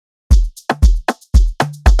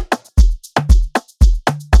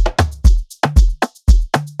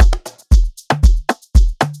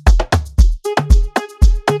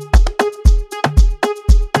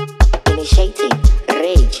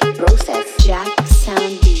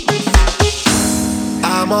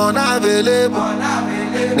I'm unavailable.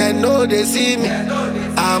 They know they see me.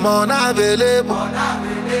 I'm unavailable.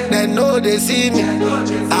 They know they see me.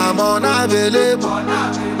 I'm unavailable.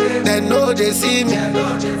 They know they see me.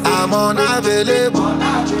 I'm unavailable.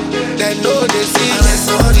 They know they see me. I'm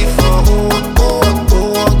sorry for who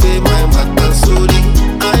be my matter. Sorry,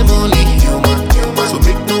 I'm only human. So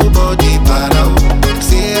make nobody para.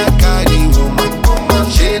 Say I carry woman.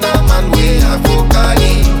 She na man way I for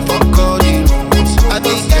carry. Fuck all the rumors. I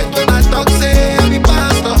think get when I talk say I be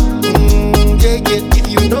pastor. Yeah, if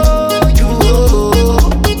you know you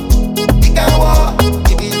can walk.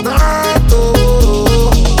 If it's not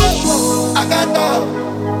I got all.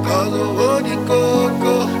 Cause of all the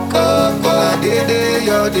coco. I did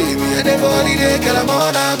your day. Me and the body they kill. I'm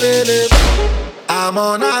unavailable. I'm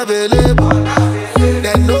unavailable.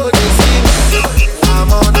 They know they see me.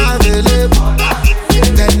 I'm unavailable.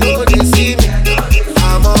 They know they see me.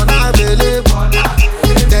 I'm unavailable.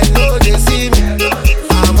 They know they see me.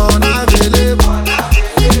 I'm unavailable.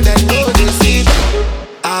 They know they see me.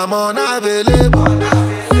 I'm unavailable.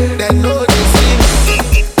 They know they see me.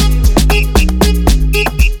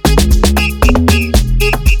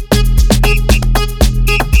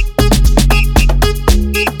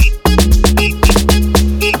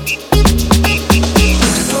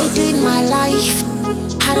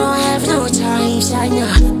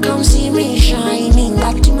 Come see me shining,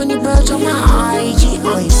 got too many birds on my IG.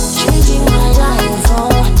 Changing my life,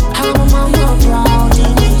 oh, how my mama proud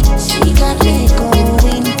in it. She got me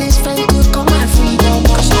going, this friend could call my freedom.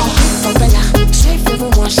 Cause I'm a big propeller, safe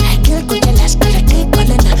everyone, cycle, go jealous, but I keep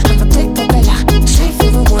calling her. I'm a big propeller, safe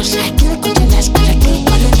everyone, cycle, go jealous, but I keep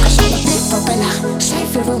calling her. I'm a big propeller,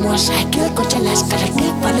 safe everyone, cycle, go jealous, but I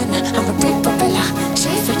keep calling her. I'm a big propeller,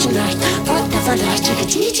 safe what you like, whatever like,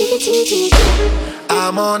 chicka-chee.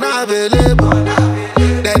 I'm unavailable.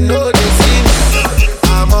 They know they see me.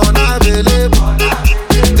 I'm unavailable.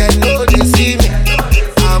 They know they see me.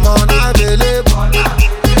 I'm unavailable.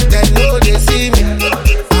 They know they see me.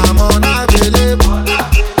 I'm unavailable.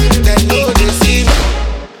 They know they see me.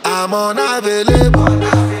 I'm unavailable.